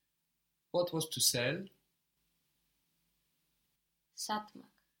What was to sell?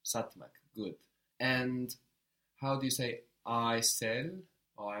 Satmak. Satmak. Good. And how do you say I sell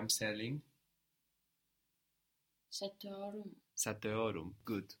or I'm selling? Satörum. Satörum.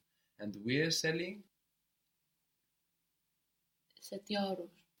 Good. And we're selling? Satyorur.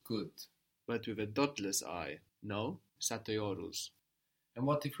 Good. But with a dotless I. No? Satöyorus. And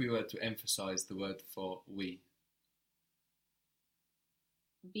what if we were to emphasize the word for we?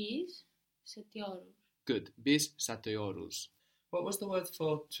 Biz. Satyorur. Good. Bis satöyorus. What was the word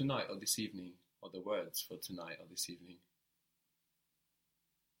for tonight or this evening? Or the words for tonight or this evening?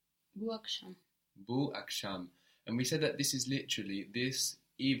 Bu akşam. Bu akşam. And we said that this is literally this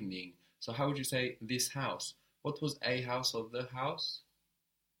evening. So how would you say this house? What was a house or the house?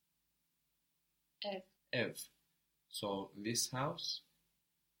 Ev. Ev. So this house?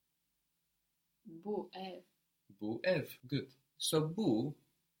 Bu ev. Bu ev. Good. So bu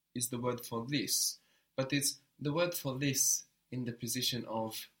is the word for this, but it's the word for this in the position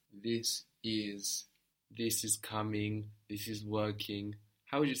of this is coming, this is working.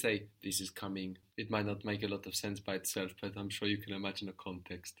 How would you say this is coming? It might not make a lot of sense by itself, but I'm sure you can imagine a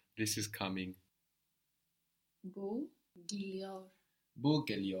context. This is coming. Bu geliyor. Bu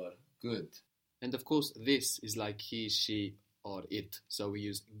geliyor. Good. And of course, this is like he, she, or it. So we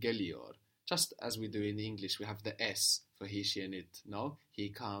use geliyor. Just as we do in English, we have the S for he, she, and it. No? He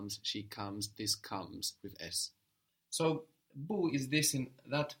comes, she comes, this comes with S. So bu is this in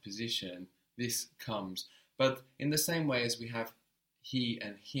that position, this comes. But in the same way as we have he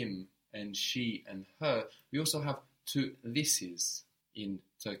and him and she and her, we also have two thises in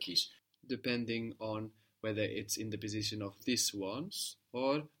Turkish. Depending on whether it's in the position of this wants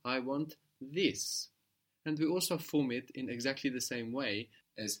or I want this. And we also form it in exactly the same way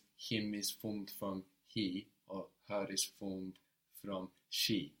as him is formed from he or her is formed from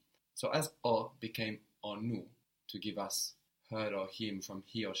she. So as o became onu to give us her or him from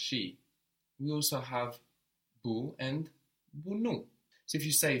he or she, we also have bu and bunu. So if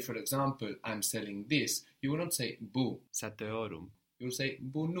you say, for example, I'm selling this, you will not say bu. Satörum. You will say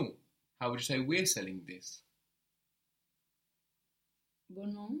bunu. How would you say we're selling this?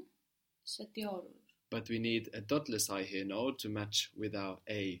 Bunu satıyoruz. But we need a dotless I here now to match with our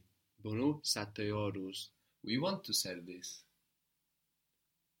A. Bunu satıyoruz. We want to sell this.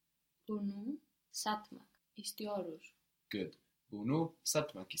 Bunu satmak istiyoruz. Good. Bunu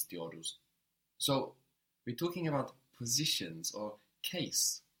satmak istiyoruz. So we're talking about positions or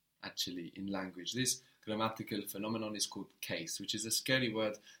case, actually, in language. This grammatical phenomenon is called case, which is a scary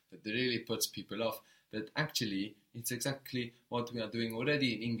word that really puts people off. But actually, it's exactly what we are doing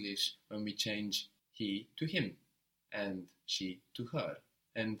already in English when we change he to him, and she to her,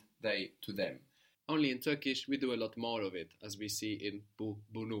 and they to them. Only in Turkish we do a lot more of it, as we see in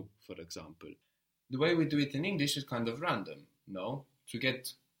bunu, for example. The way we do it in English is kind of random, no? To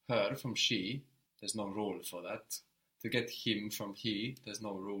get her from she, there's no rule for that. To get him from he, there's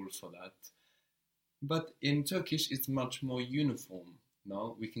no rule for that. But in Turkish, it's much more uniform,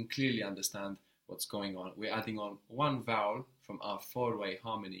 no? We can clearly understand what's going on. We're adding on one vowel from our four-way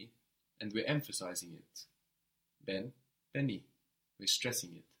harmony, and we're emphasizing it. Ben, beni. We're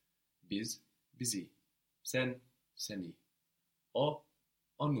stressing it. Biz, bizi. Sen, seni. O,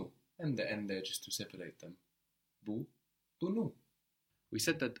 onu. And the end there just to separate them. Bu, bunu. We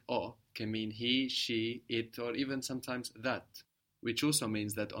said that o can mean he, she, it, or even sometimes that, which also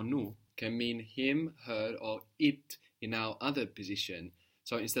means that onu can mean him, her, or it in our other position.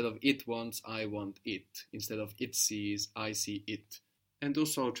 So instead of it wants, I want it. Instead of it sees, I see it. And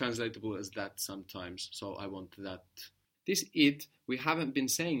also translatable as that sometimes, so I want that. This it we haven't been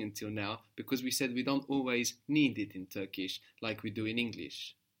saying until now because we said we don't always need it in Turkish like we do in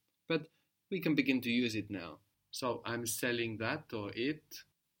English. But we can begin to use it now. So I'm selling that or it.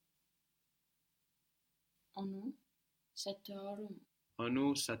 Onu satıyorum.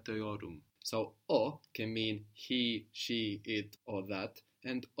 Onu satıyorum. So o can mean he, she, it, or that.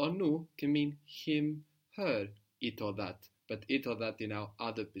 And onu can mean him, her, it or that. But it or that in our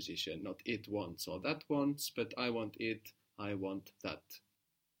other position, not it wants or that wants, but I want it, I want that.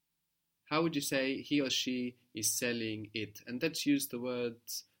 How would you say he or she is selling it? And let's use the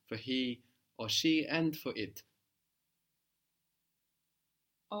words for he or she and for it.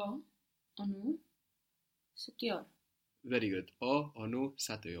 O onu satıyor. Very good. O, onu,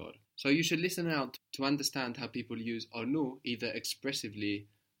 satıyor. So you should listen out to understand how people use onu either expressively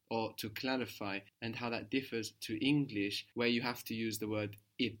or to clarify, and how that differs to English, where you have to use the word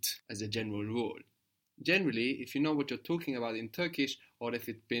it as a general rule. Generally, if you know what you're talking about in Turkish, or if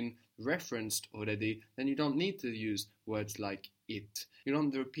it's been referenced already, then you don't need to use words like it. You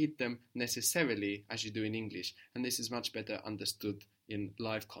don't repeat them necessarily as you do in English, and this is much better understood in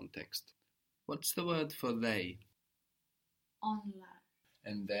live context. What's the word for they? Onlar.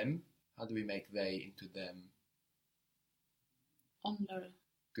 And them? How do we make they into them? Onları.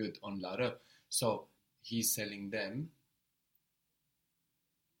 Good, onları. So, he's selling them.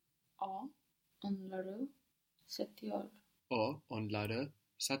 O onları satıyor. O onları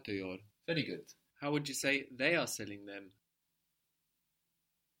satıyor. Very good. How would you say they are selling them?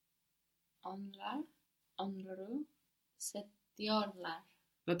 Onlar onları satıyorlar.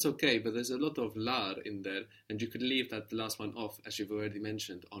 That's okay, but there's a lot of lar in there, and you could leave that last one off, as you've already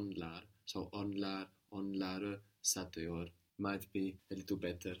mentioned, onlar. So onlar, onları satıyor might be a little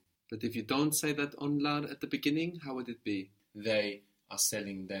better. But if you don't say that onlar at the beginning, how would it be? They are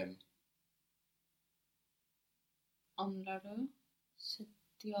selling them. Onları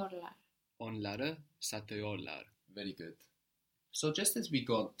satıyorlar. Onları satıyorlar. Very good. So just as we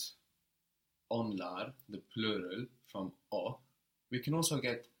got onlar, the plural, from o, we can also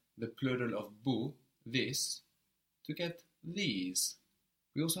get the plural of bu, this, to get these.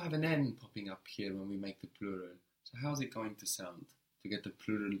 We also have an N popping up here when we make the plural. So how's it going to sound to get the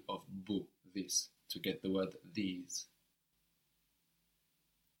plural of bu, this, to get the word these?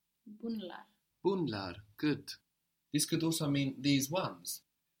 Bunlar. Bunlar. Good. This could also mean these ones.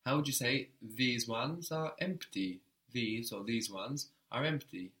 How would you say these ones are empty? These or these ones are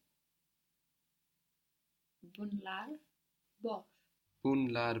empty. Bunlar boş.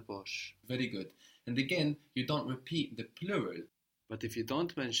 Bunlar boş. Very good. And again, you don't repeat the plural. But if you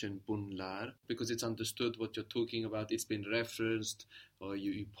don't mention bunlar, because it's understood what you're talking about, it's been referenced, or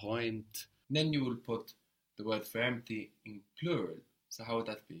you point, Then you will put the word for empty in plural. So how would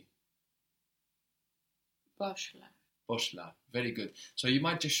that be? Boşlar. Boşlar. Very good. So you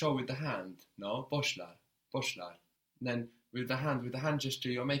might just show with the hand. No? Boşlar. Boşlar. Then with the hand gesture,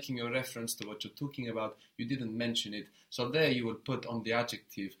 you're making a reference to what you're talking about. You didn't mention it. So there you will put on the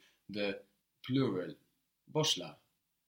adjective the plural. Boşlar.